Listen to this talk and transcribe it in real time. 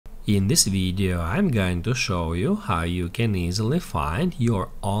In this video I'm going to show you how you can easily find your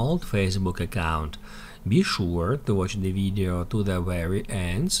old Facebook account. Be sure to watch the video to the very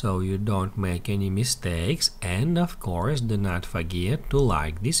end so you don't make any mistakes, and of course do not forget to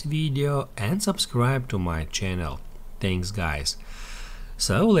like this video and subscribe to my channel. Thanks guys.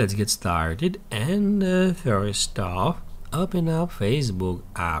 So let's get started, and first off, open up Facebook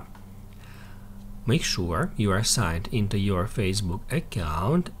app. Make sure you are signed into your Facebook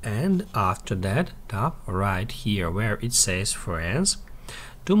account, and after that tap right here where it says friends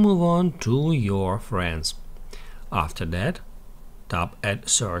to move on to your friends. After that tap at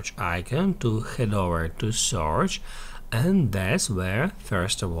search icon to head over to search, and that's where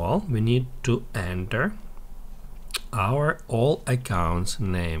first of all we need to enter our all accounts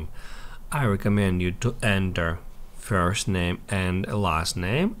name. I recommend you to enter first name and last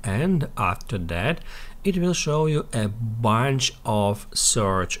name, and after that it will show you a bunch of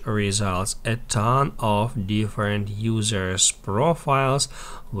search results, a ton of different users profiles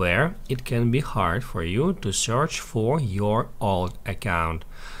where it can be hard for you to search for your old account.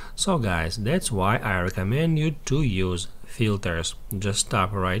 So guys, that's why I recommend you to use filters. Just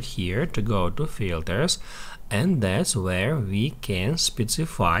tap right here to go to filters, and that's where we can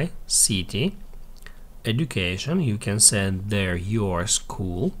specify city, education. You can set there your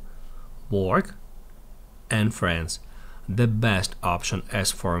school, work, and friends. The best option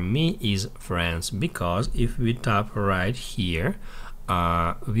as for me is friends, because if we tap right here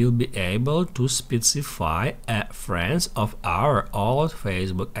we'll be able to specify friends of our old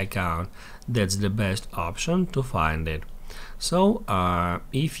Facebook account. That's the best option to find it. So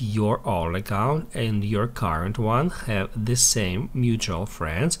if your old account and your current one have the same mutual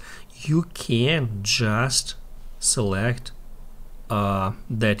friends, you can just select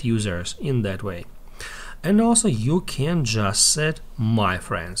that users in that way. And also you can just set my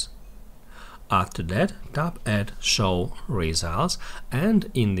friends. After that tap at show results,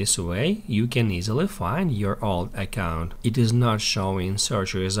 and in this way you can easily find your old account. It is not showing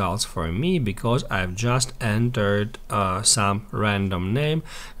search results for me because I've just entered some random name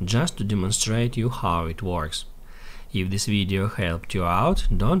just to demonstrate you how it works. If this video helped you out,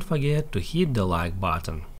 don't forget to hit the like button.